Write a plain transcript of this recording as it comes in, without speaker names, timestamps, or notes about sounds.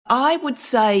I would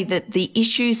say that the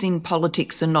issues in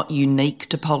politics are not unique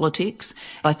to politics.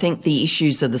 I think the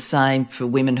issues are the same for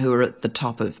women who are at the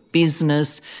top of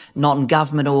business,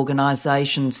 non-government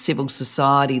organisations, civil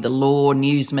society, the law,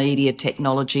 news media,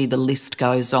 technology, the list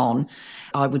goes on.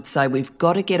 I would say we've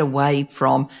got to get away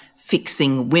from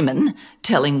fixing women,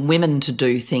 telling women to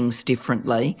do things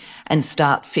differently, and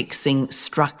start fixing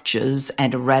structures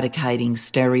and eradicating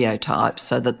stereotypes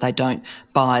so that they don't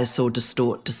bias or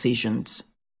distort decisions.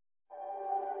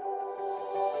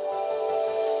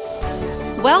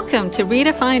 Welcome to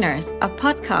Redefiners, a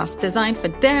podcast designed for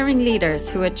daring leaders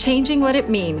who are changing what it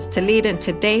means to lead in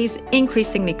today's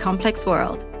increasingly complex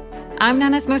world. I'm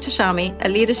Nanas Motashami, a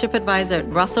leadership advisor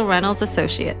at Russell Reynolds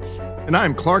Associates. And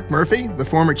I'm Clark Murphy, the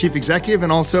former chief executive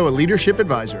and also a leadership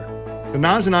advisor.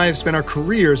 Naz and I have spent our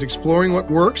careers exploring what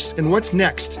works and what's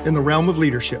next in the realm of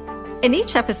leadership. In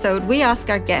each episode, we ask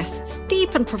our guests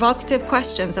deep and provocative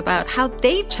questions about how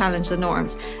they've challenged the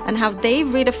norms and how they've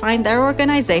redefined their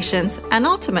organizations and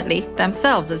ultimately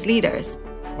themselves as leaders.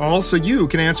 Also, you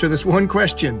can answer this one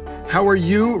question. How are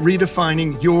you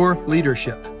redefining your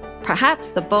leadership? Perhaps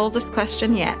the boldest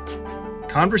question yet.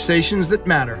 Conversations that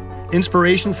matter.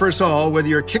 Inspiration for us all, whether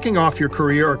you're kicking off your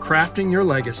career or crafting your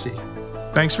legacy.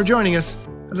 Thanks for joining us.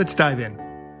 Let's dive in.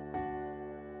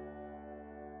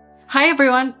 Hi,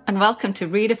 everyone, and welcome to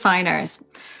Redefiners.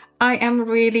 I am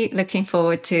really looking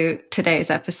forward to today's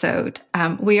episode.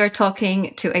 We are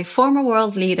talking to a former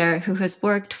world leader who has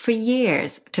worked for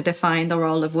years to define the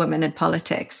role of women in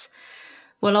politics.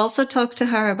 We'll also talk to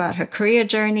her about her career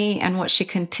journey and what she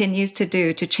continues to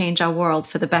do to change our world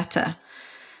for the better.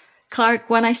 Clark,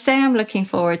 when I say I'm looking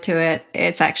forward to it,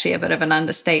 it's actually a bit of an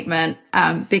understatement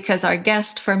because our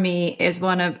guest for me is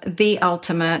one of the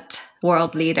ultimate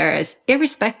world leaders,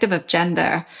 irrespective of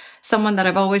gender, someone that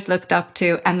I've always looked up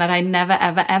to and that I never,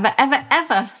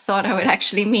 ever thought I would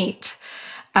actually meet.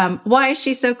 Why is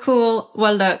she so cool?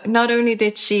 Well, look, not only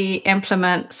did she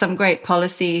implement some great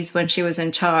policies when she was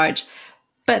in charge,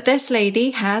 but this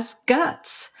lady has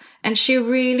guts. And she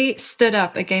really stood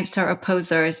up against her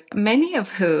opposers, many of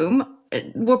whom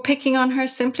were picking on her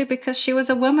simply because she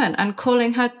was a woman and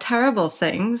calling her terrible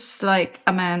things like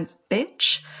a man's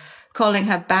bitch, calling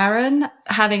her barren,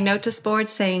 having notice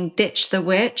boards saying ditch the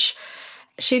witch.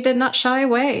 She did not shy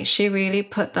away. She really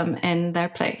put them in their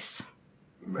place.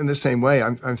 In the same way,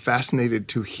 I'm fascinated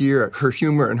to hear her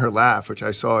humor and her laugh, which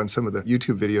I saw in some of the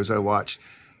YouTube videos I watched.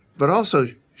 But also,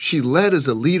 she led as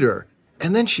a leader,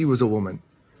 and then she was a woman.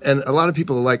 And a lot of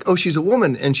people are like, oh, she's a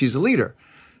woman and she's a leader.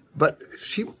 But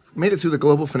she made it through the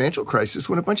global financial crisis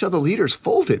when a bunch of other leaders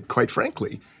folded, quite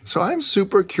frankly. So I'm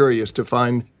super curious to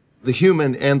find the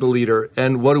human and the leader,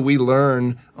 and what do we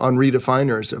learn on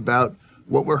Redefiners about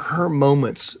what were her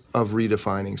moments of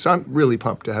redefining. So I'm really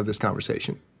pumped to have this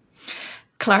conversation.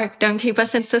 Clark, don't keep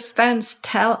us in suspense.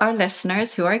 Tell our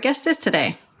listeners who our guest is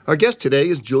today. Our guest today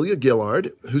is Julia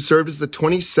Gillard, who served as the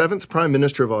 27th Prime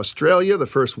Minister of Australia, the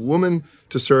first woman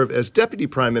to serve as Deputy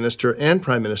Prime Minister and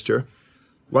Prime Minister.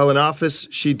 While in office,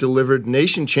 she delivered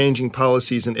nation-changing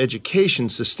policies in education,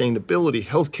 sustainability,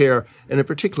 healthcare, and in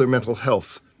particular mental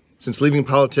health. Since leaving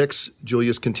politics,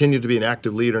 Julia's continued to be an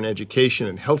active leader in education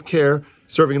and healthcare,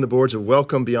 serving on the boards of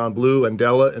Welcome, Beyond Blue,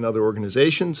 Andela, and other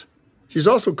organizations. She's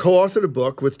also co-authored a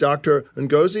book with Dr.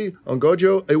 Ngozi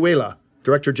Okonjo-Iweala,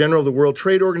 Director General of the World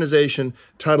Trade Organization,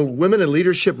 titled Women in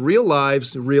Leadership, Real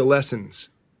Lives, Real Lessons.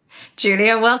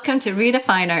 Julia, welcome to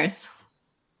Redefiners.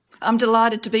 I'm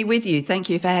delighted to be with you. Thank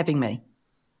you for having me.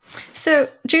 So,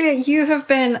 Julia, you have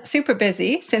been super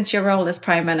busy since your role as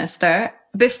Prime Minister.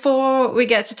 Before we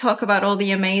get to talk about all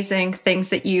the amazing things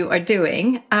that you are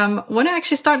doing, I want to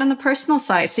actually start on the personal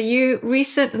side. So you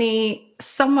recently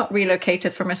somewhat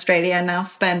relocated from Australia and now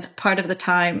spend part of the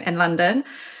time in London.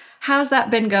 How's that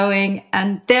been going?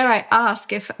 And dare I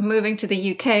ask if moving to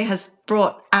the UK has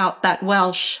brought out that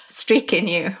Welsh streak in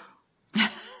you?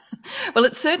 Well,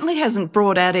 it certainly hasn't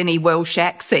brought out any Welsh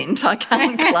accent. I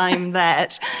can't claim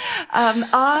that.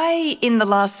 I, in the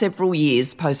last several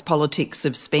years, post-politics,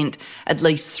 have spent at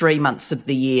least 3 months of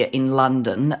the year in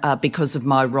London because of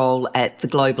my role at the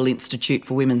Global Institute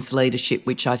for Women's Leadership,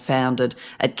 which I founded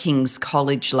at King's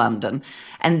College London.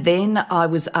 And then I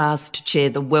was asked to chair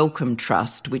the Wellcome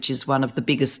Trust, which is one of the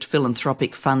biggest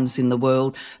philanthropic funds in the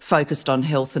world, focused on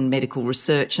health and medical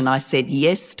research. And I said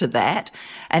yes to that.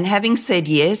 And having said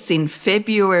yes, in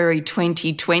February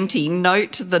 2020,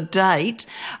 note the date,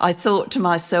 I thought to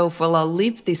myself, well, I'll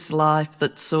live this life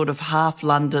that's sort of half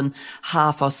London,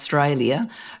 half Australia.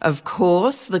 Of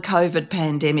course, the COVID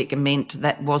pandemic meant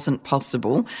that wasn't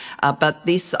possible. But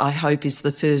this, I hope, is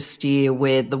the first year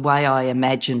where the way I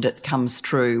imagined it comes true.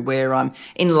 true, where I'm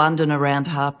in London around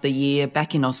half the year,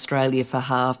 back in Australia for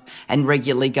half, and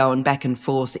regularly going back and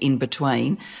forth in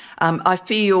between. I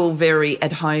feel very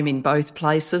at home in both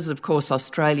places. Of course,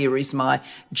 Australia is my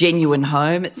genuine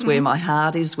home. It's where my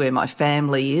heart is, where my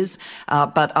family is.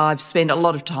 But I've spent a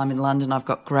lot of time in London. I've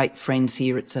got great friends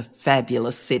here. It's a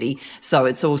fabulous city. So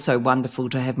it's also wonderful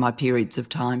to have my periods of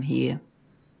time here.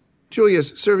 Julia,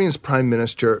 serving as Prime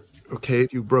Minister, okay,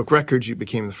 you broke records. You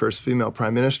became the first female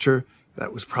Prime Minister.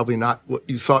 That was probably not what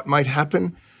you thought might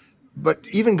happen. But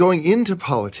even going into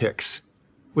politics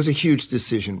was a huge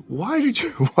decision. Why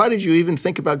did you even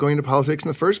think about going into politics in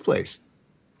the first place?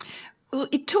 Well,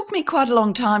 it took me quite a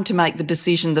long time to make the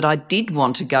decision that I did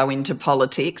want to go into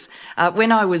politics.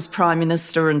 When I was Prime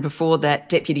Minister and before that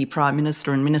Deputy Prime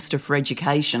Minister and Minister for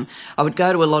Education, I would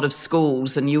go to a lot of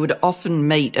schools and you would often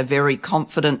meet a very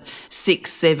confident 6,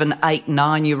 7, 8,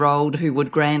 9-year-old who would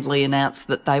grandly announce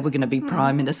that they were going to be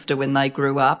Prime Minister when they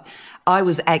grew up. I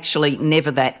was actually never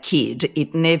that kid.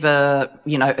 It never,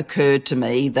 occurred to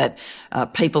me that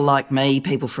people like me,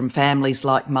 people from families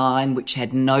like mine, which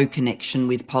had no connection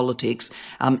with politics,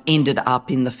 ended up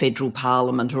in the federal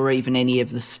parliament or even any of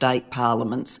the state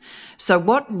parliaments. So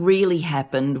what really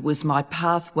happened was my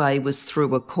pathway was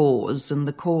through a cause, and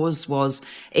the cause was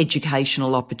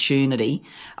educational opportunity.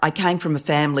 I came from a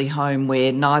family home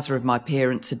where neither of my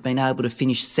parents had been able to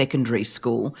finish secondary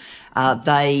school.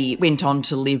 They went on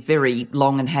to live very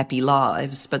long and happy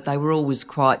lives, but they were always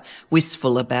quite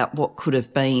wistful about what could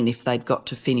have been if they'd got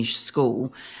to finish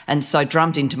school. And so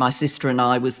drummed into my sister and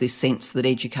I was this sense that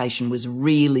education was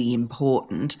really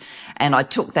important. And I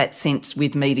took that sense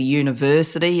with me to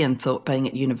university and thought being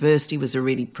at university was a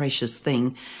really precious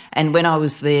thing. And when I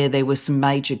was there were some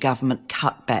major government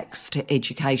cutbacks to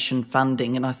education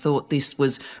funding. And I thought this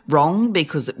was wrong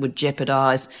because it would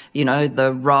jeopardise,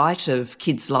 the right of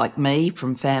kids like me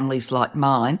from families like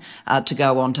mine to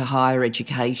go on to higher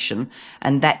education.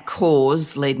 And that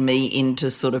cause led me into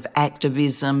sort of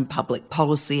activism, public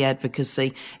policy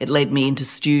advocacy. It led me into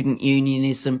student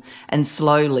unionism. And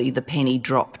slowly the penny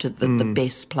dropped that the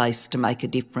best place to make a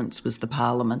difference was the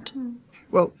Parliament.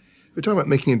 Well, we're talking about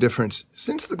making a difference.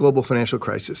 Since the global financial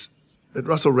crisis, at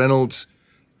Russell Reynolds,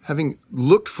 having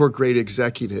looked for great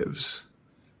executives,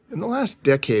 in the last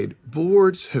decade,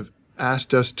 boards have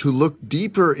asked us to look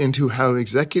deeper into how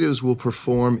executives will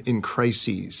perform in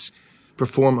crises,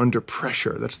 perform under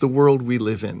pressure. That's the world we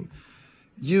live in.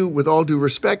 You, with all due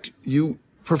respect, you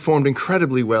performed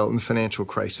incredibly well in the financial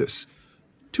crisis.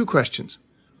 2 questions.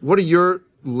 What are your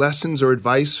lessons or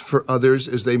advice for others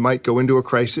as they might go into a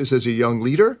crisis as a young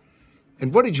leader?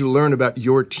 And what did you learn about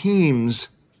your team's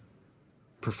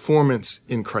performance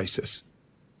in crisis?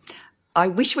 I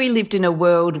wish we lived in a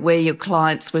world where your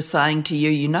clients were saying to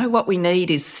you, what we need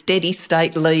is steady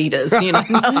state leaders. Nothing's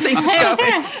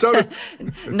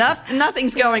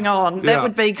going on. That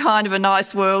would be kind of a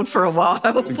nice world for a while,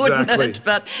 wouldn't it?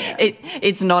 But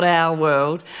it's not our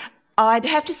world. I'd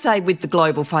have to say with the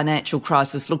global financial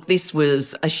crisis, look, this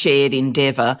was a shared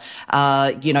endeavour.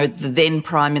 The then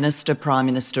Prime Minister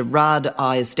Rudd,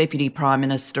 I as Deputy Prime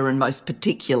Minister, and most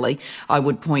particularly I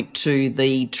would point to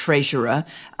the Treasurer,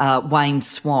 Wayne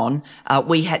Swan.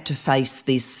 We had to face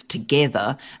this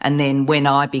together. And then when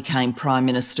I became Prime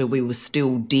Minister, we were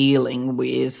still dealing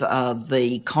with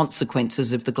the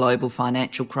consequences of the global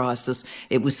financial crisis.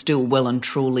 It was still well and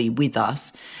truly with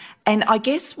us. And I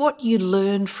guess what you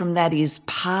learn from that is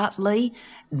partly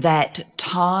that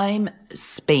time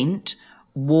spent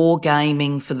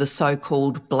wargaming for the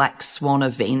so-called black swan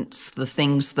events, the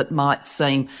things that might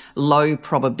seem low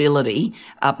probability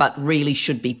but really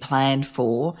should be planned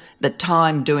for, that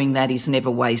time doing that is never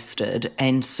wasted.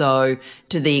 And so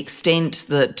to the extent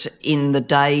that in the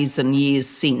days and years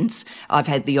since, I've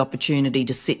had the opportunity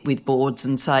to sit with boards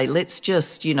and say, let's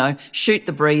just, shoot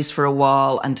the breeze for a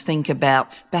while and think about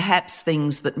perhaps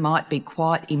things that might be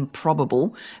quite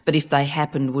improbable, but if they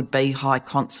happened would be high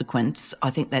consequence. I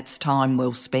think that's time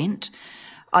well spent.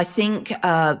 I think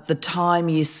the time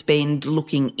you spend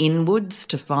looking inwards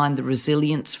to find the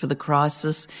resilience for the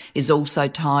crisis is also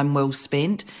time well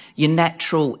spent. Your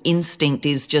natural instinct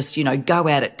is just, go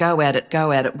at it,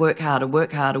 work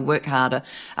harder.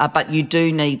 But you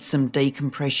do need some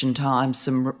decompression time,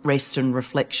 some rest and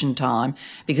reflection time,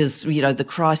 because, the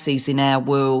crises in our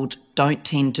world don't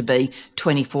tend to be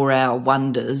 24-hour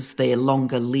wonders. They're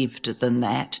longer lived than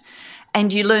that.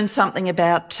 And you learn something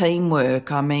about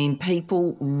teamwork. I mean,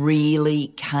 people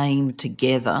really came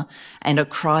together, and a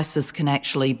crisis can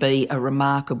actually be a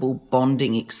remarkable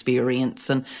bonding experience.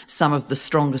 And some of the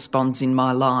strongest bonds in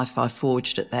my life I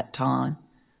forged at that time.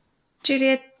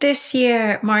 Julia, this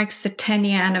year marks the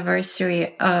 10-year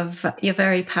anniversary of your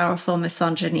very powerful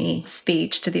misogyny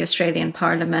speech to the Australian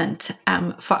Parliament.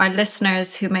 For our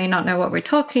listeners who may not know what we're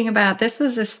talking about, this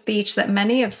was a speech that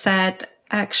many have said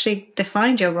actually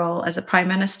defined your role as a Prime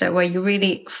Minister, where you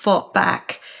really fought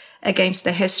back against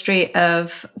the history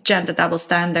of gender double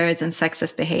standards and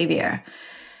sexist behaviour.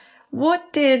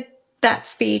 What did that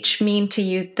speech mean to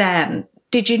you then?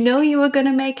 Did you know you were going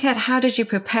to make it? How did you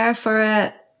prepare for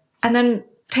it? And then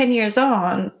 10 years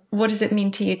on, what does it mean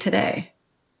to you today?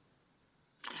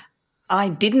 I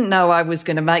didn't know I was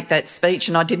going to make that speech,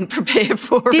 and I didn't prepare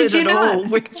for it at all,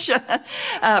 which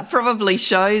probably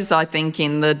shows, I think,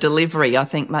 in the delivery. I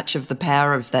think much of the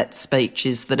power of that speech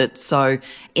is that it's so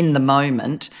in the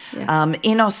moment. Yeah.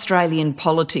 In Australian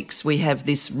politics, we have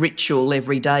this ritual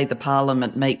every day the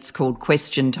Parliament meets called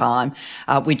Question Time,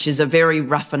 which is a very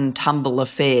rough and tumble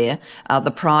affair.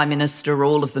 The Prime Minister,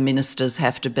 all of the ministers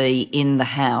have to be in the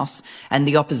House, and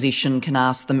the opposition can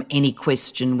ask them any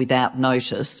question without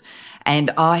notice.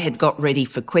 And I had got ready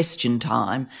for Question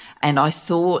Time, and I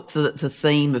thought that the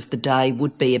theme of the day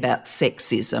would be about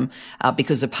sexism,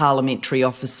 because a parliamentary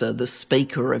officer, the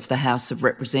Speaker of the House of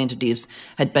Representatives,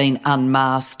 had been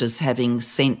unmasked as having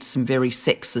sent some very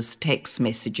sexist text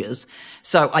messages.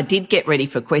 So I did get ready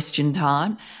for Question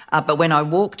Time, but when I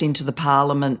walked into the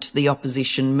Parliament, the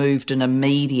opposition moved an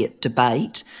immediate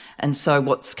debate. And so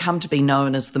what's come to be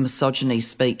known as the misogyny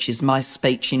speech is my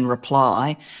speech in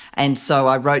reply. And so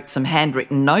I wrote some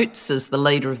handwritten notes as the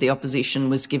Leader of the Opposition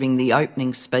was giving the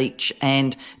opening speech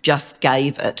and just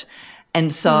gave it.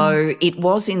 And so it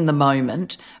was in the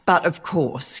moment. But of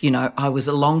course, you know, I was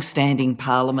a long-standing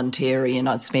parliamentarian.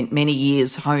 I'd spent many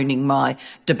years honing my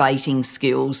debating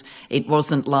skills. It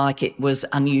wasn't like it was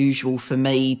unusual for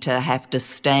me to have to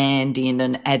stand in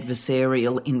an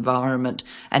adversarial environment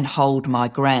and hold my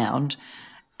ground.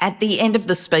 At the end of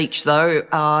the speech, though,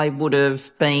 I would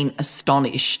have been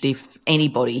astonished if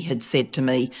anybody had said to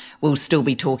me, we'll still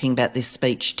be talking about this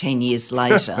speech 10 years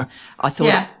later. I thought...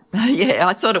 Yeah,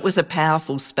 I thought it was a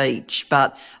powerful speech,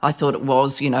 but I thought it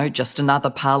was, you know, just another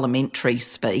parliamentary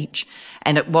speech.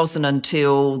 And it wasn't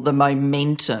until the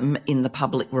momentum in the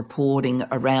public reporting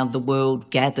around the world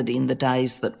gathered in the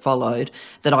days that followed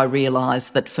that I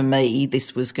realised that for me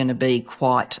this was going to be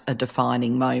quite a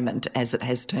defining moment, as it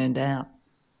has turned out.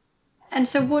 And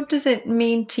so what does it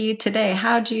mean to you today?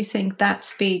 How do you think that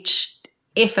speech,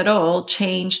 if at all,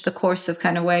 changed the course of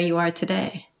kind of where you are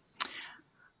today?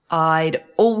 I'd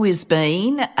always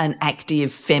been an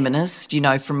active feminist. You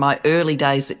know, from my early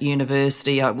days at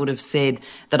university, I would have said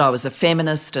that I was a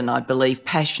feminist and I believed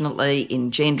passionately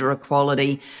in gender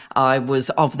equality. I was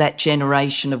of that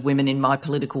generation of women in my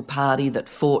political party that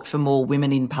fought for more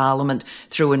women in Parliament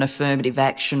through an affirmative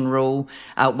action rule.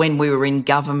 When we were in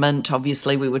government,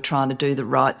 obviously we were trying to do the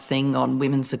right thing on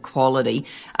women's equality.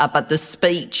 But the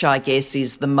speech, I guess,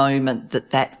 is the moment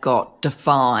that got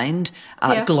defined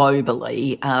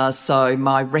globally. So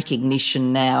my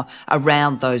recognition now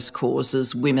around those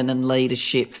causes, women and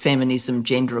leadership, feminism,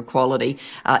 gender equality,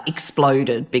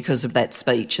 exploded because of that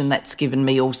speech. And that's given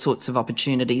me all sorts of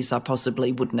opportunities I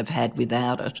possibly wouldn't have had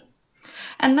without it.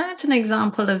 And that's an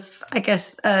example of, I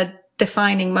guess, a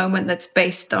defining moment that's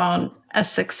based on a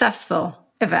successful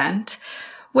event.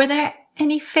 Were there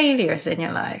any failures in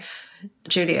your life,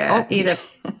 Julia, either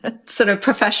sort of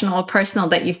professional or personal,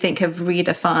 that you think have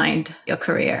redefined your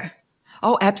career?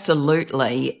 Oh,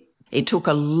 absolutely. It took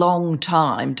a long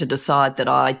time to decide that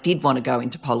I did want to go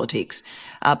into politics.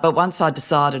 But once I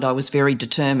decided, I was very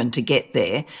determined to get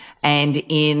there. And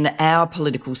in our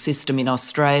political system in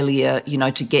Australia, you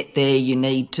know, to get there, you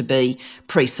need to be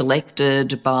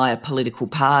pre-selected by a political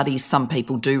party. Some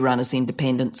people do run as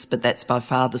independents, but that's by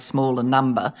far the smaller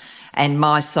number. And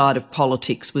my side of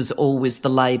politics was always the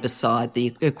Labor side,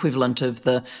 the equivalent of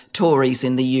the Tories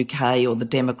in the UK or the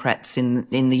Democrats in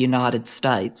the United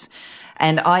States.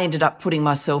 And I ended up putting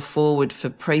myself forward for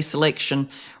pre-selection,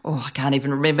 I can't even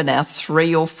remember now,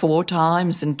 3 or 4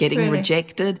 times and getting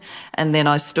rejected. And then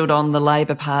I stood on the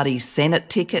Labor Party Senate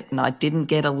ticket and I didn't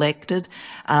get elected.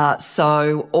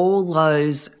 So all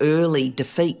those early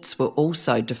defeats were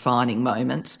also defining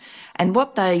moments. And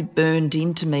what they burned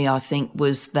into me, I think,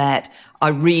 was that I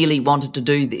really wanted to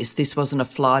do this. This wasn't a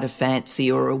flight of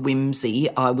fancy or a whimsy.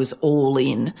 I was all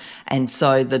in. And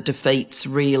so the defeats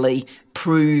really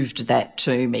proved that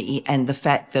to me. And the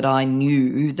fact that I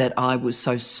knew that I was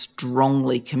so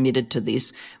strongly committed to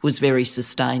this was very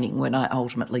sustaining when I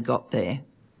ultimately got there.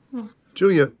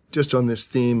 Julia, just on this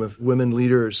theme of women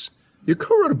leaders, you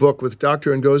co-wrote a book with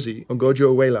Dr. Ngozi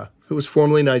Okonjo-Iweala, who was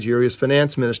formerly Nigeria's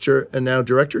finance minister and now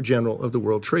Director General of the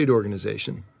World Trade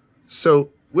Organization. So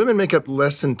Women make up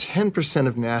less than 10%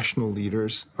 of national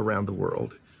leaders around the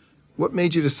world. What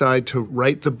made you decide to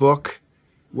write the book?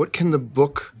 What can the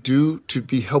book do to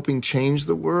be helping change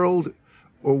the world?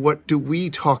 Or what do we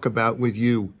talk about with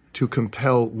you to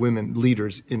compel women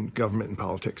leaders in government and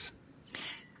politics?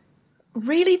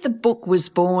 Really, the book was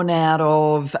born out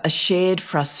of a shared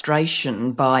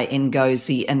frustration by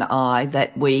Ngozi and I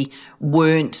that we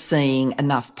weren't seeing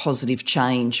enough positive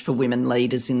change for women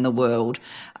leaders in the world.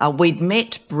 We'd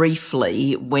met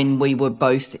briefly when we were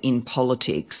both in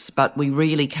politics, but we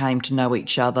really came to know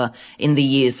each other in the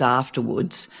years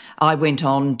afterwards. I went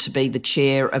on to be the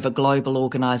chair of a global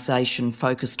organisation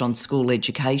focused on school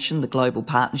education, the Global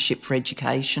Partnership for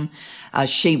Education.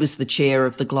 She was the chair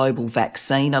of the Global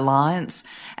Vaccine Alliance,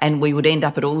 and we would end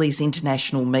up at all these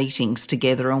international meetings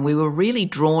together, and we were really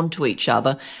drawn to each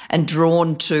other and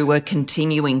drawn to a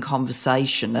continuing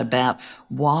conversation about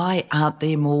why aren't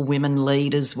there more women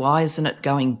leaders? Why isn't it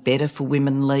going better for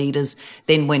women leaders?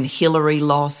 Then when Hillary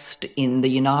lost in the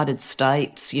United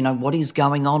States, what is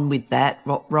going on with that?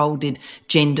 What role did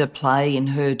gender play in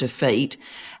her defeat?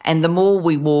 And the more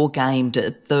we wargamed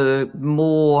it, the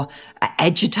more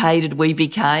agitated we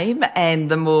became and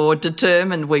the more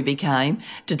determined we became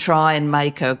to try and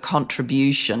make a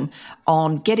contribution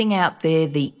on getting out there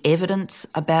the evidence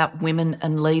about women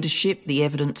and leadership, the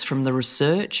evidence from the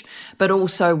research, but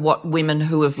also what women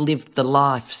who have lived the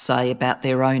life say about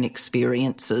their own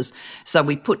experiences. So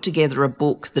we put together a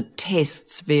book that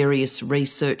tests various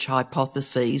research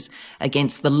hypotheses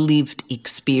against the lived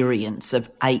experience of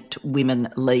 8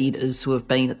 women leaders who have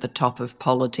been at the top of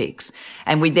politics.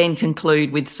 And we then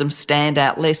conclude with some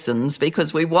standout lessons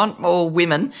because we want more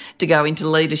women to go into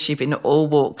leadership in all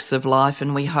walks of life,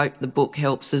 and we hope the book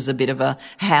helps as a bit of a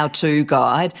how-to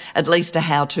guide, at least a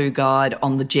how-to guide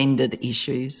on the gendered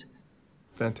issues.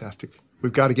 Fantastic.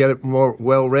 We've got to get it more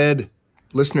well-read.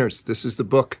 Listeners, this is the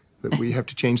book that we have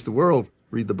to change the world.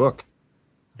 Read the book.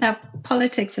 Now,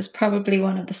 politics is probably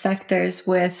one of the sectors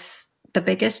with the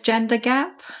biggest gender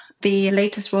gap. The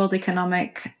latest World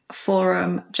Economic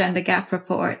Forum Gender Gap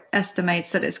Report estimates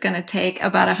that it's going to take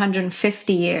about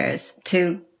 150 years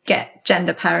to get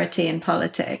gender parity in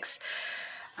politics.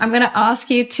 I'm going to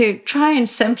ask you to try and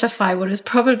simplify what is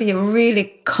probably a really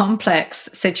complex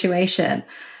situation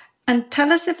and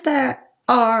tell us if there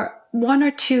are 1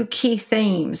 or 2 key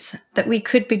themes that we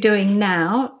could be doing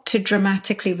now to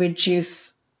dramatically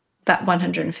reduce that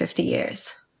 150 years.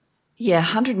 Yeah,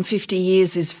 150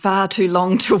 years is far too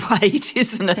long to wait,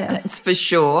 isn't it? Yeah. That's for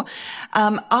sure.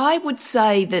 I would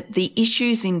say that the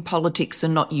issues in politics are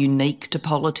not unique to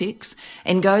politics.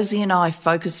 Ngozi and I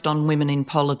focused on women in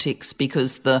politics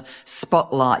because the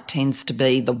spotlight tends to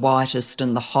be the whitest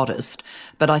and the hottest.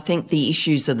 But I think the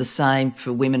issues are the same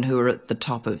for women who are at the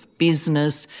top of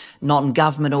business,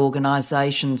 non-government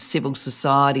organisations, civil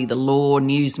society, the law,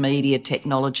 news media,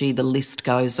 technology, the list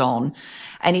goes on.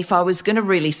 And if I was going to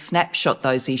really snapshot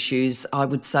those issues, I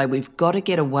would say we've got to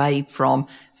get away from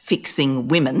fixing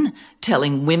women,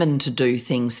 telling women to do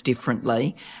things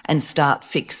differently, and start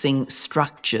fixing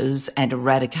structures and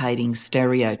eradicating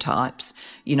stereotypes.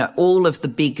 All of the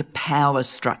big power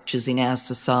structures in our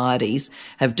societies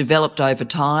have developed over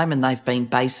time, and they've been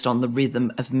based on the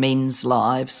rhythm of men's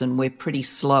lives, and we're pretty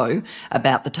slow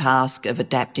about the task of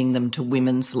adapting them to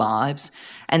women's lives.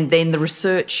 And then the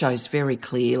research shows very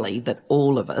clearly that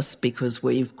all of us, because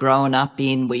we've grown up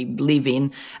in, we live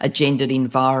in a gendered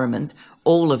environment,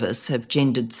 all of us have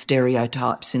gendered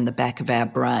stereotypes in the back of our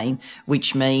brain,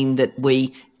 which mean that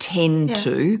we tend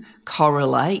to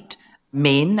correlate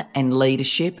men and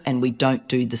leadership, and we don't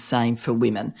do the same for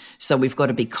women. So we've got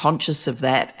to be conscious of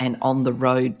that and on the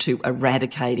road to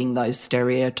eradicating those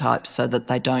stereotypes so that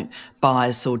they don't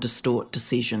bias or distort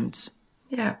decisions.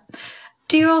 Yeah.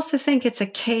 Do you also think it's a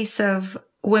case of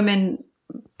women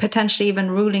potentially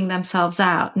even ruling themselves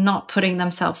out, not putting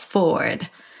themselves forward?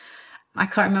 I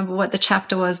can't remember what the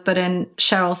chapter was, but in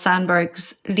Sheryl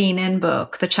Sandberg's Lean In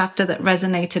book, the chapter that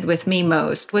resonated with me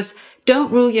most was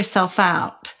don't rule yourself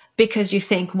out because you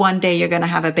think one day you're going to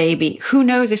have a baby. Who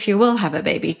knows if you will have a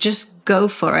baby? Just go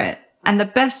for it. And the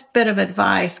best bit of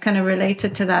advice kind of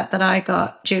related to that I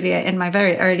got, Julia, in my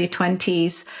very early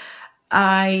 20s,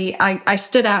 I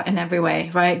stood out in every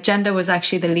way, right? Gender was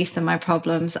actually the least of my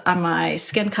problems. My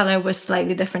skin color was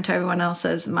slightly different to everyone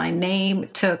else's. My name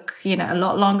took, a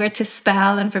lot longer to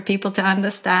spell and for people to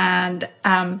understand.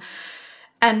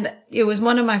 And it was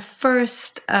one of my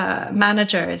first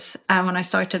managers when I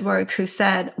started work who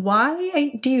said,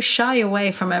 why do you shy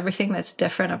away from everything that's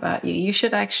different about you? You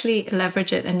should actually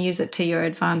leverage it and use it to your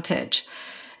advantage.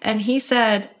 And he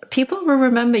said, people will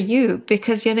remember you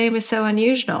because your name is so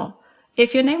unusual.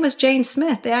 if your name was Jane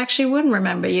Smith, they actually wouldn't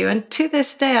remember you. And to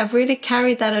this day, I've really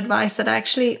carried that advice that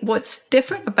actually what's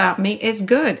different about me is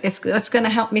good. It's going to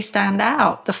help me stand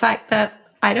out. The fact that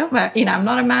I don't wear, I'm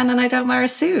not a man and I don't wear a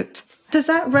suit. Does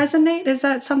that resonate? Is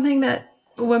that something that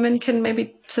women can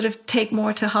maybe sort of take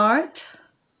more to heart?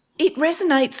 It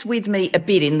resonates with me a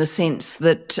bit in the sense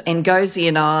that Ngozi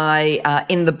and I,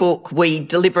 in the book, we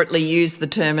deliberately use the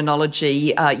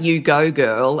terminology you go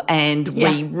girl, and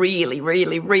we really,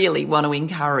 really, really want to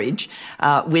encourage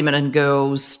women and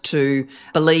girls to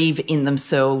believe in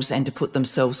themselves and to put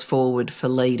themselves forward for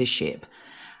leadership.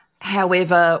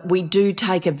 However, we do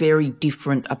take a very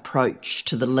different approach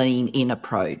to the lean in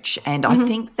approach. And I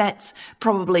think that's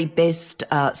probably best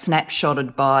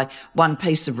snapshotted by one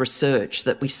piece of research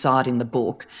that we cite in the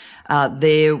book.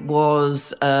 There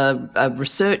was a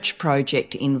research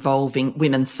project involving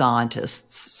women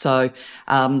scientists. So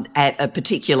at a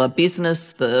particular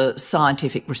business, the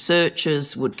scientific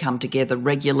researchers would come together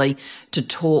regularly to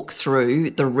talk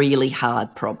through the really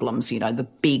hard problems, the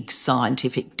big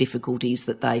scientific difficulties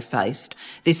that they faced.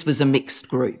 This was a mixed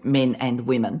group, men and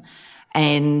women.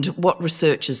 And what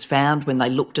researchers found when they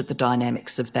looked at the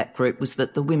dynamics of that group was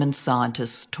that the women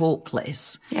scientists talk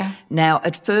less. Yeah. Now,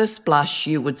 at first blush,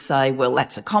 you would say, well,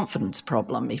 that's a confidence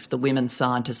problem. If the women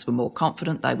scientists were more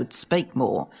confident, they would speak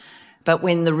more. But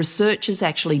when the researchers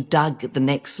actually dug the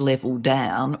next level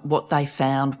down, what they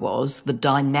found was the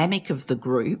dynamic of the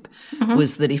group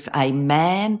was that if a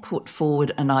man put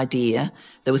forward an idea,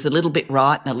 there was a little bit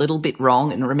right and a little bit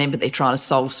wrong. And remember, they're trying to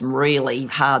solve some really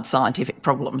hard scientific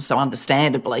problems. So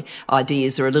understandably,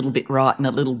 ideas are a little bit right and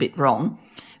a little bit wrong.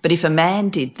 But if a man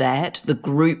did that, the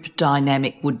group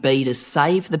dynamic would be to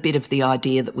save the bit of the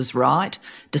idea that was right,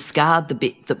 discard the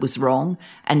bit that was wrong,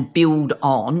 and build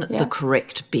on the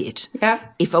correct bit. Yeah.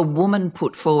 If a woman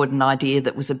put forward an idea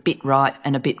that was a bit right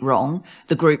and a bit wrong,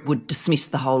 the group would dismiss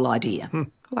the whole idea.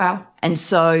 Wow. And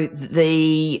so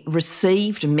the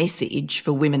received message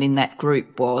for women in that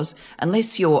group was,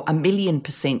 unless you're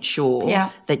 1,000,000%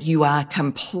 sure that you are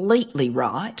completely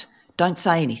right, don't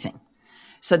say anything.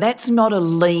 So that's not a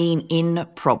lean-in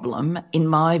problem. In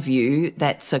my view,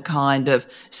 that's a kind of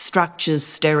structures,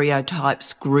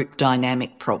 stereotypes, group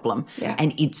dynamic problem. Yeah.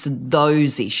 And it's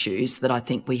those issues that I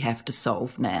think we have to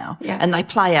solve now. Yeah. And they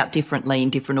play out differently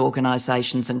in different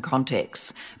organisations and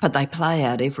contexts, but they play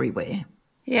out everywhere.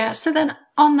 Yeah. So then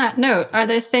on that note, are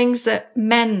there things that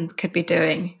men could be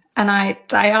doing? And I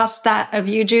asked that of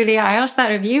you, Julia. I asked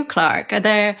that of you, Clark. Are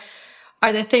there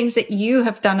things that you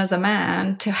have done as a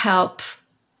man to help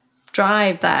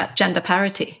drive that gender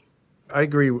parity? I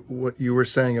agree with what you were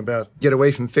saying about get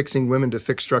away from fixing women to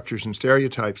fix structures and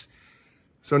stereotypes.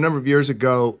 So a number of years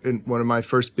ago, in one of my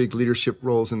first big leadership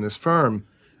roles in this firm,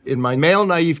 in my male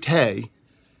naivete,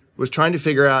 was trying to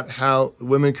figure out how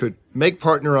women could make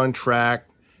partner on track,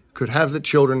 could have the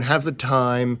children, have the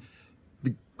time,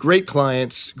 be great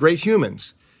clients, great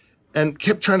humans, and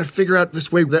kept trying to figure out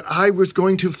this way that I was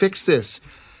going to fix this.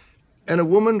 And a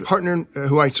woman partner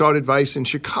who I sought advice in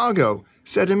Chicago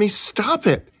said to me, stop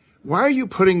it. Why are you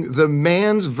putting the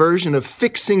man's version of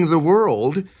fixing the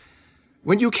world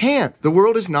when you can't? The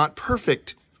world is not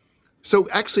perfect. So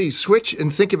actually switch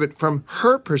and think of it from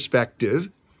her perspective,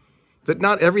 that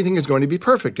not everything is going to be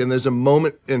perfect. And there's a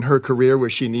moment in her career where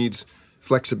she needs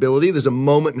flexibility. There's a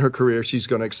moment in her career she's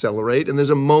going to accelerate. And there's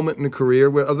a moment in her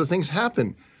career where other things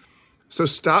happen. So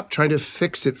stop trying to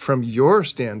fix it from your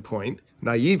standpoint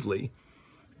naively,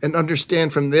 and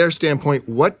understand from their standpoint,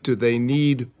 what do they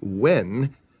need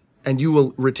when, and you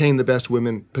will retain the best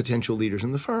women potential leaders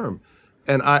in the firm.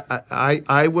 And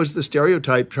I was the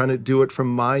stereotype trying to do it from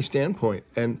my standpoint.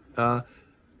 And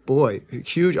boy,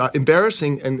 huge,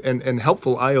 embarrassing and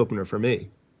helpful eye-opener for me.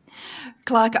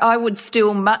 Clark, I would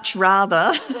still much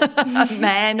rather a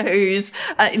man who's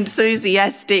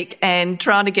enthusiastic and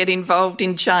trying to get involved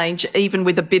in change, even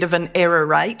with a bit of an error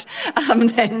rate,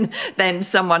 than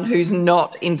someone who's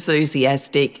not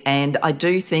enthusiastic. And I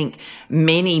do think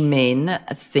many men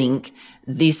think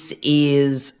this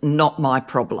is not my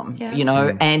problem,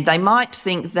 and they might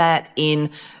think that in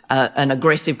an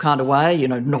aggressive kind of way,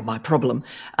 not my problem.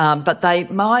 But they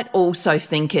might also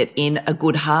think it in a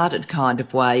good-hearted kind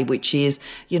of way, which is,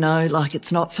 like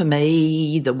it's not for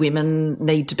me. The women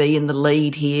need to be in the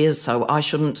lead here, so I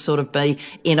shouldn't sort of be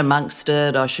in amongst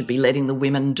it. I should be letting the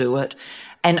women do it.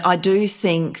 And I do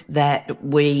think that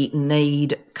we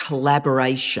need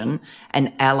collaboration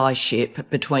and allyship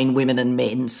between women and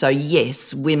men. So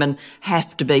yes, women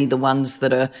have to be the ones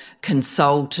that are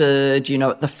consulted,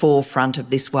 at the forefront of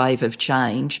this wave of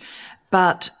change.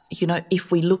 But,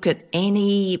 if we look at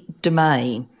any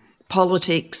domain,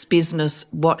 politics, business,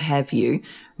 what have you,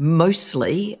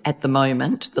 mostly at the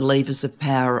moment, the levers of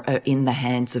power are in the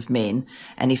hands of men.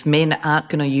 And if men aren't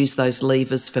going to use those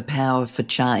levers for power for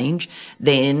change,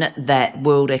 then that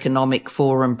World Economic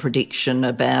Forum prediction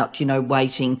about,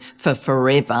 waiting for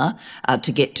forever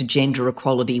to get to gender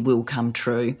equality will come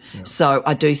true. Yeah. So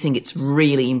I do think it's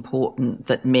really important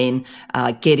that men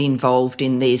get involved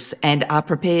in this and are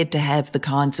prepared to have the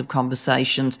kinds of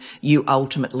conversations you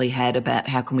ultimately had about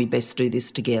how can we best do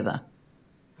this together.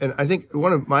 And I think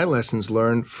one of my lessons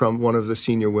learned from one of the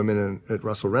senior women at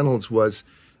Russell Reynolds was,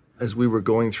 as we were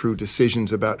going through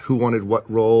decisions about who wanted what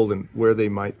role and where they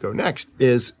might go next,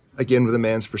 is, again, with a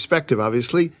man's perspective,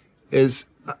 obviously, is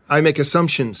I make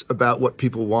assumptions about what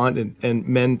people want and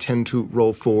men tend to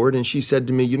roll forward. And she said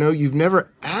to me, you've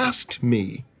never asked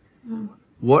me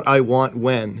what I want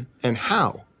when and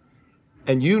how.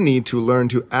 And you need to learn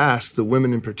to ask the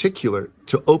women in particular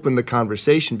to open the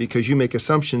conversation because you make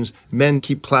assumptions, men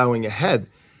keep plowing ahead.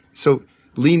 So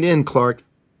lean in, Clark.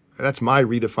 That's my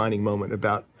redefining moment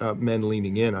about men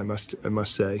leaning in, I must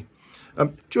say.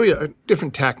 Julia, a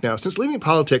different tack now. Since leaving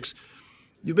politics,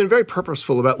 you've been very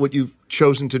purposeful about what you've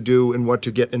chosen to do and what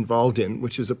to get involved in,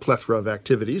 which is a plethora of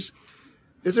activities.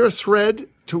 Is there a thread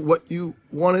to what you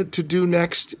wanted to do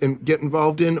next and get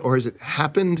involved in, or has it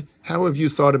happened? How have you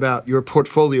thought about your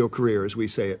portfolio career, as we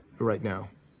say it right now?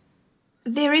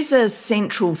 There is a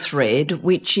central thread,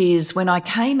 which is when I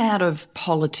came out of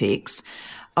politics,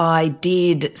 I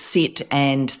did sit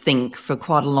and think for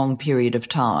quite a long period of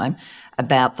time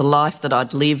about the life that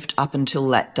I'd lived up until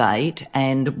that date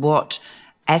and what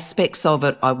aspects of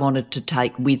it I wanted to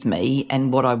take with me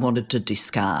and what I wanted to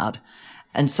discard.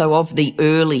 And so of the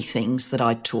early things that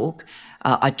I took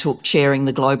chairing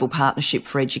the Global Partnership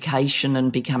for Education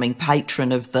and becoming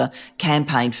patron of the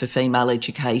Campaign for Female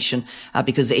Education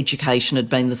because education had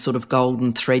been the sort of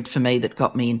golden thread for me that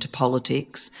got me into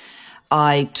politics.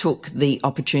 I took the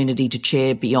opportunity to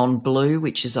chair Beyond Blue,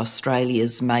 which is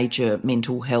Australia's major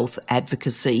mental health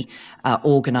advocacy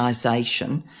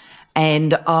organisation.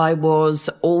 And I was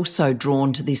also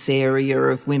drawn to this area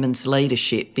of women's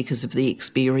leadership because of the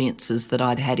experiences that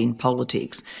I'd had in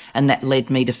politics, and that led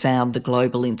me to found the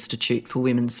Global Institute for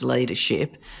Women's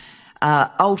Leadership.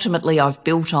 Ultimately, I've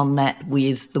built on that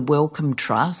with the Wellcome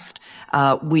Trust,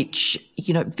 which,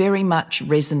 very much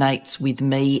resonates with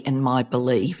me and my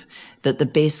belief that the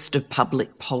best of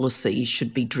public policy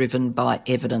should be driven by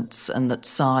evidence and that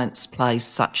science plays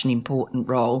such an important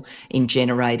role in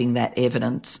generating that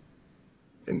evidence.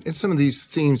 And some of these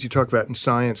themes you talk about in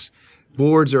science,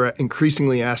 boards are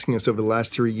increasingly asking us over the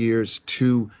last 3 years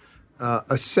to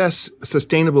assess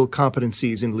sustainable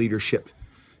competencies in leadership,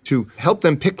 to help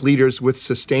them pick leaders with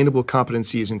sustainable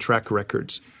competencies and track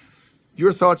records.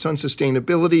 Your thoughts on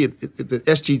sustainability, the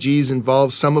SDGs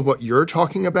involve some of what you're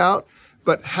talking about,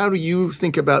 but how do you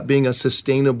think about being a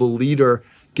sustainable leader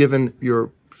given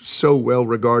you're so well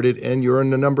regarded and you're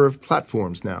on a number of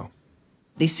platforms now?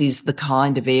 This is the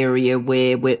kind of area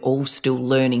where we're all still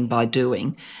learning by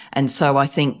doing. And so I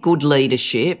think good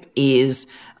leadership is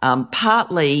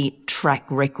partly track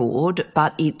record,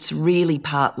 but it's really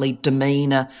partly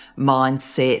demeanour,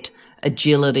 mindset,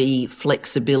 agility,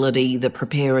 flexibility, the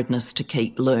preparedness to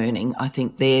keep learning. I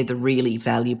think they're the really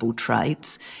valuable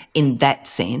traits in that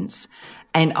sense.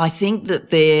 And I think that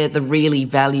they're the really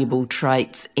valuable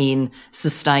traits in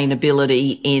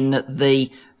sustainability in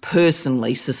the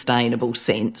personally sustainable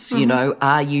sense.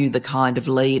 Are you the kind of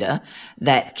leader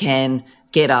that can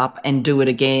get up and do it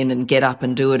again and get up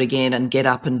and do it again and get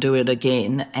up and do it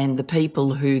again? And the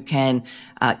people who can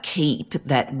keep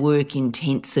that work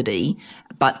intensity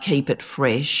but keep it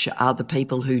fresh are the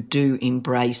people who do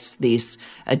embrace this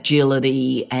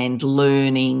agility and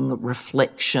learning,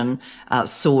 reflection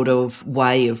sort of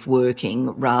way of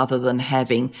working rather than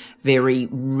having very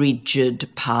rigid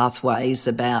pathways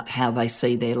about how they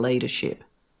see their leadership.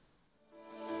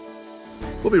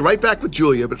 We'll be right back with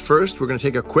Julia, but first we're going to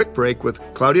take a quick break with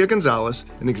Claudia Gonzalez,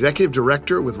 an executive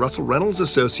director with Russell Reynolds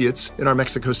Associates in our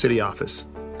Mexico City office.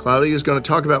 Claudia is going to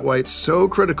talk about why it's so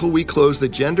critical we close the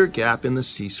gender gap in the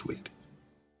C-suite.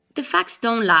 The facts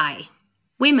don't lie.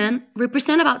 Women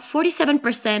represent about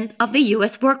 47% of the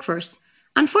U.S. workforce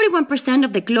and 41%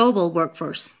 of the global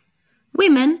workforce.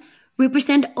 Women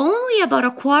represent only about a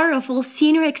quarter of all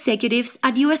senior executives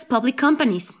at U.S. public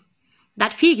companies.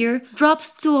 That figure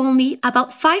drops to only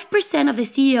about 5% of the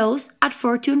CEOs at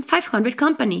Fortune 500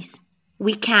 companies.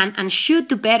 We can and should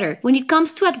do better when it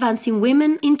comes to advancing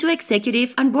women into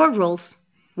executive and board roles.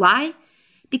 Why?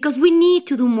 Because we need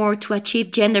to do more to achieve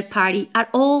gender parity at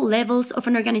all levels of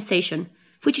an organization,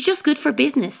 which is just good for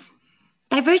business.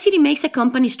 Diversity makes a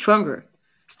company stronger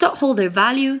stockholder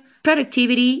value,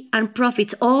 productivity, and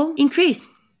profits all increase.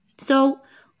 So,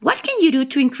 what can you do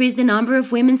to increase the number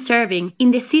of women serving in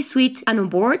the C-suite and on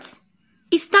boards?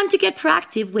 It's time to get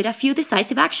proactive with a few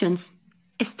decisive actions.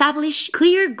 Establish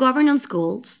clear governance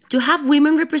goals to have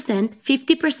women represent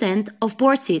 50% of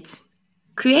board seats.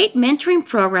 Create mentoring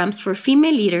programs for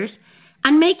female leaders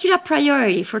and make it a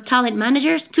priority for talent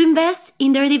managers to invest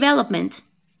in their development.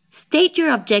 State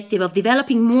your objective of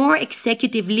developing more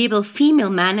executive-level female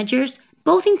managers,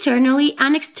 both internally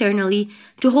and externally,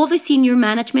 to hold the senior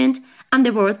management and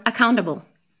the board accountable.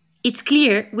 It's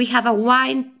clear we have a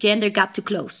wide gender gap to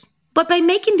close. But by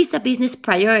making this a business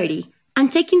priority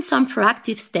and taking some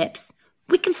proactive steps,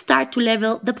 we can start to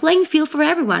level the playing field for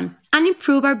everyone and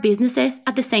improve our businesses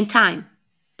at the same time.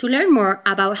 To learn more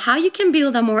about how you can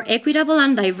build a more equitable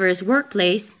and diverse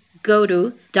workplace, go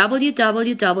to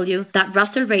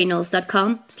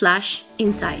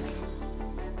www.russellreynolds.com/insights.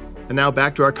 And now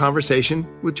back to our conversation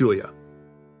with Julia.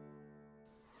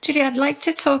 Julia, I'd like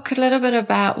to talk a little bit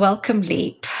about Welcome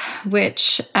Leap,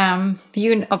 which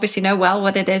you obviously know well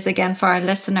what it is. Again, for our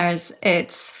listeners,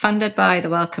 it's funded by the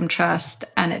Wellcome Trust,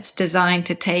 and it's designed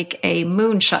to take a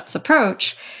moonshots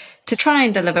approach to try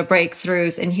and deliver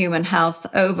breakthroughs in human health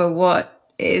over what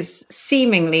is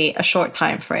seemingly a short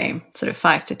time frame, sort of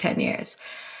 5 to 10 years.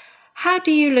 How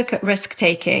do you look at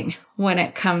risk-taking when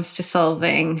it comes to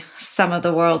solving some of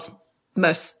the world's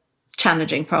most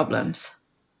challenging problems?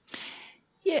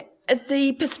 Yeah,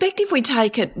 the perspective we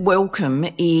take at Wellcome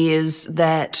is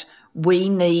that we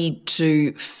need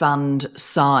to fund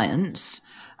science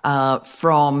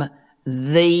from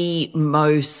the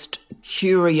most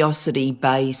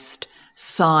curiosity-based,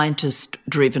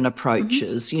 scientist-driven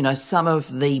approaches. Mm-hmm. You know, some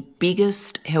of the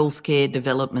biggest healthcare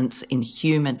developments in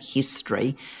human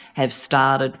history have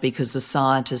started because a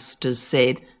scientist has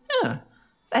said, oh,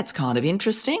 that's kind of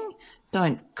interesting.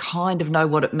 Don't kind of know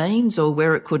what it means or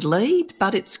where it could lead,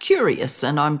 but it's curious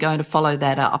and I'm going to follow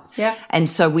that up. Yeah. And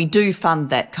so we do fund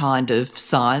that kind of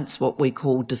science, what we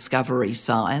call discovery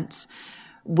science.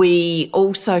 We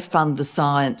also fund the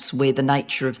science where the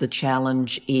nature of the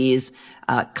challenge is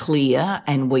clear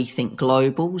and we think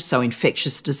global, so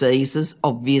infectious diseases,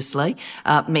 obviously,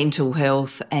 mental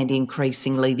health, and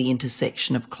increasingly the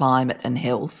intersection of climate and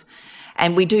health.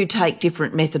 And we do take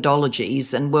different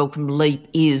methodologies, and Welcome Leap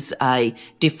is a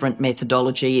different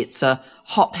methodology. It's a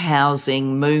hot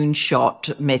housing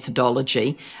moonshot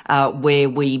methodology where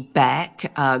we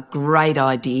back great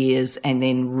ideas and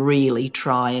then really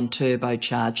try and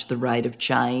turbocharge the rate of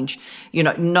change. You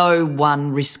know, no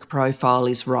one risk profile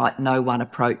is right, no one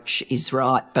approach is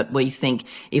right, but we think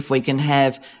if we can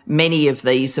have many of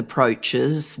these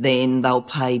approaches, then they'll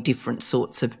pay different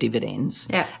sorts of dividends.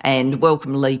 Yeah. And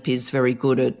Welcome Leap is very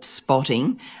good at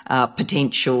spotting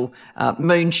potential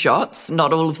moonshots.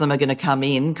 Not all of them are going to come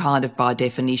in kind of by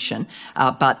definition,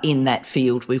 but in that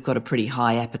field we've got a pretty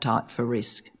high appetite for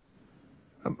risk.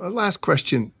 A last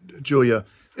question, Julia,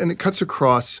 and it cuts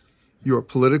across your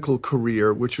political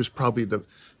career, which was probably the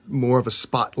more of a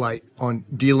spotlight on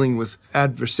dealing with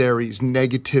adversaries,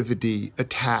 negativity,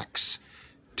 attacks,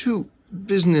 to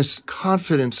business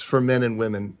confidence for men and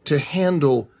women to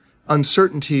handle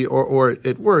uncertainty or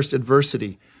at worst,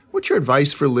 adversity. What's your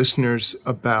advice for listeners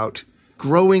about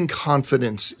growing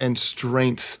confidence and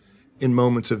strength in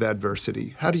moments of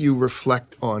adversity? How do you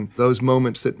reflect on those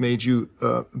moments that made you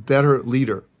a better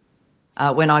leader?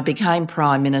 When I became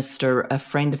Prime Minister, a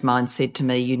friend of mine said to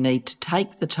me, you need to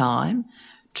take the time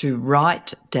to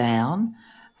write down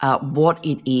what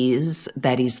it is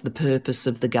that is the purpose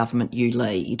of the government you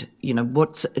lead. You know,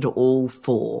 what's it all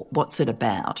for? What's it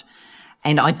about?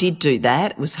 And I did do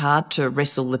that. It was hard to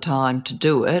wrestle the time to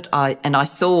do it. I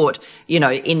thought, you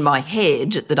know, in my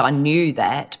head that I knew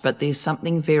that, but there's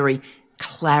something very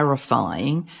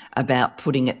clarifying about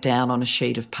putting it down on a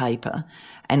sheet of paper.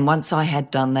 And once I had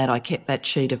done that, I kept that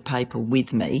sheet of paper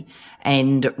with me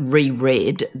and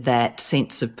reread that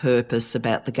sense of purpose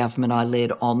about the government I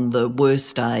led on the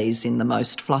worst days, in the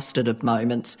most flustered of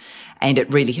moments, and it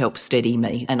really helped steady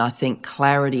me. And I think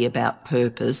clarity about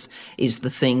purpose is the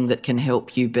thing that can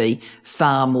help you be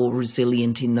far more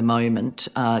resilient in the moment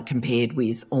compared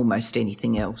with almost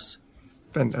anything else.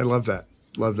 Ben, I love that.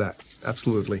 Love that.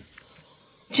 Absolutely.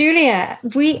 Julia,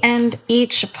 we end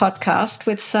each podcast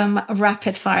with some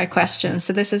rapid fire questions.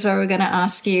 So this is where we're going to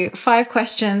ask you 5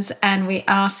 questions and we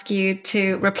ask you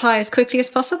to reply as quickly as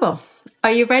possible.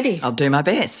 Are you ready? I'll do my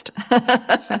best.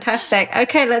 Fantastic.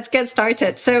 Okay, let's get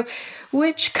started. So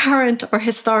which current or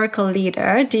historical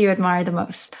leader do you admire the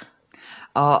most?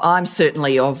 Oh, I'm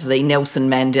certainly of the Nelson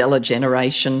Mandela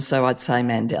generation, so I'd say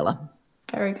Mandela.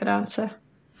 Very good answer.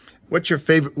 What's your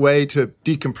favorite way to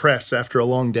decompress after a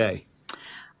long day?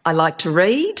 I like to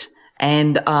read,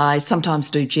 and I sometimes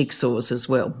do jigsaws as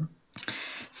well.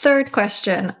 Third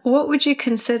question, what would you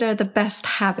consider the best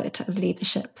habit of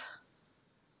leadership?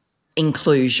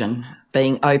 Inclusion,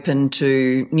 being open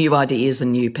to new ideas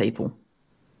and new people.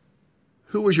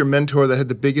 Who was your mentor that had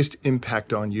the biggest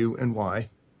impact on you and why?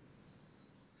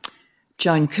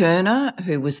 Joan Kerner,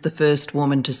 who was the first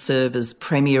woman to serve as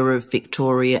Premier of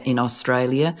Victoria in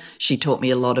Australia. She taught me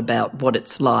a lot about what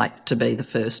it's like to be the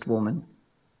first woman.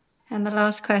 And the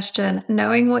last question,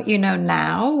 knowing what you know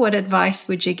now, what advice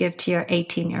would you give to your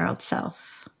 18-year-old self?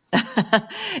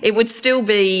 It would still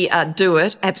be do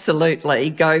it, absolutely,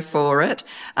 go for it.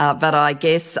 But I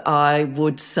guess I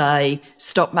would say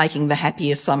stop making the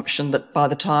happy assumption that by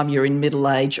the time you're in middle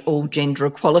age, all gender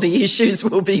equality issues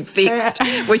will be fixed,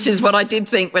 which is what I did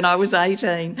think when I was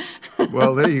 18.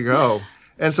 Well, there you go.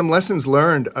 And some lessons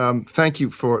learned. Thank you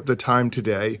for the time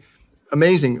today.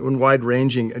 Amazing and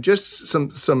wide-ranging. Just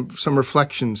some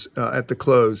reflections at the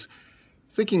close.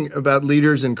 Thinking about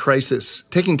leaders in crisis,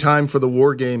 taking time for the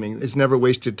wargaming is never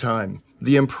wasted time.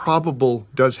 The improbable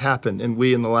does happen, and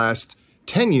we in the last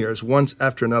 10 years, once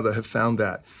after another, have found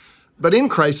that. But in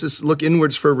crisis, look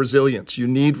inwards for resilience. You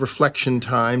need reflection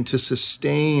time to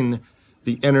sustain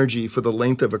the energy for the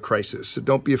length of a crisis. So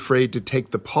don't be afraid to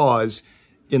take the pause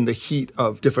in the heat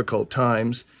of difficult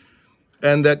times.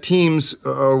 And that teams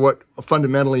are what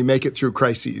fundamentally make it through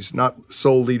crises, not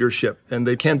sole leadership. And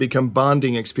they can become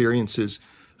bonding experiences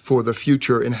for the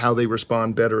future in how they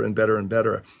respond better and better and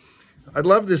better. I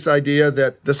love this idea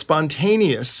that the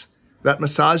spontaneous, that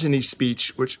misogyny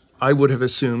speech, which I would have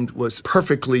assumed was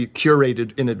perfectly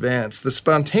curated in advance, the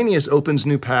spontaneous opens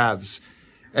new paths.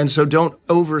 And so don't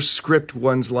overscript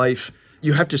one's life.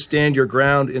 You have to stand your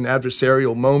ground in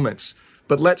adversarial moments,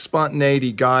 but let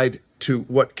spontaneity guide to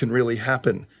what can really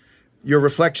happen. Your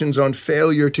reflections on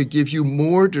failure to give you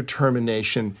more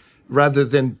determination rather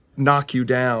than knock you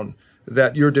down,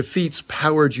 that your defeats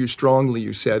powered you strongly,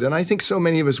 you said. And I think so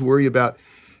many of us worry about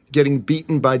getting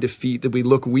beaten by defeat, that we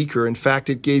look weaker. In fact,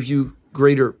 it gave you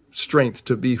greater strength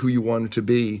to be who you wanted to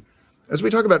be. As we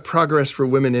talk about progress for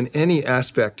women in any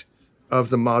aspect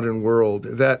of the modern world,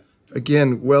 that,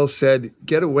 again, well said,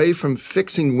 get away from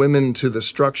fixing women to the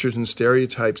structures and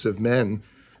stereotypes of men.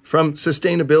 From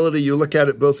sustainability, you look at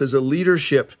it both as a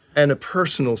leadership and a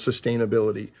personal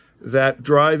sustainability, that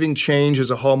driving change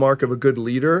is a hallmark of a good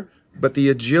leader, but the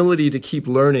agility to keep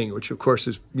learning, which of course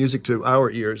is music to our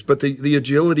ears, but the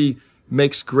agility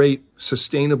makes great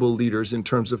sustainable leaders in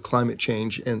terms of climate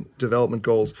change and development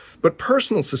goals. But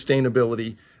personal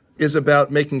sustainability is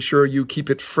about making sure you keep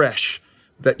it fresh,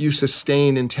 that you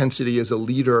sustain intensity as a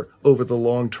leader over the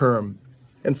long term.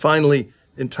 And finally,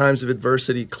 in times of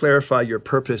adversity, clarify your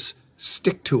purpose,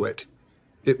 stick to it.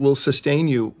 It will sustain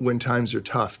you when times are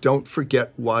tough. Don't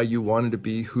forget why you wanted to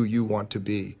be who you want to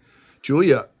be.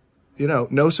 Julia,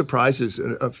 no surprises,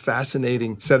 a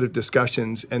fascinating set of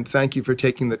discussions, and thank you for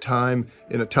taking the time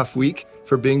in a tough week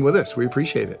for being with us. We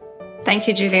appreciate it. Thank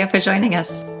you, Julia, for joining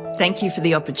us. Thank you for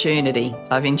the opportunity.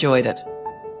 I've enjoyed it.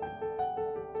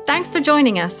 Thanks for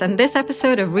joining us on this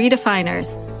episode of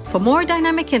Redefiners. For more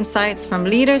dynamic insights from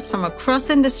leaders from across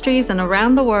industries and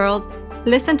around the world,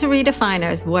 listen to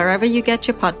Redefiners wherever you get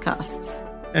your podcasts.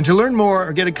 And to learn more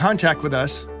or get in contact with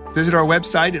us, visit our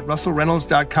website at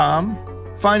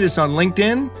russellreynolds.com, find us on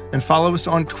LinkedIn, and follow us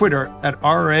on Twitter at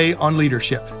RA on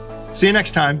Leadership. See you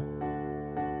next time.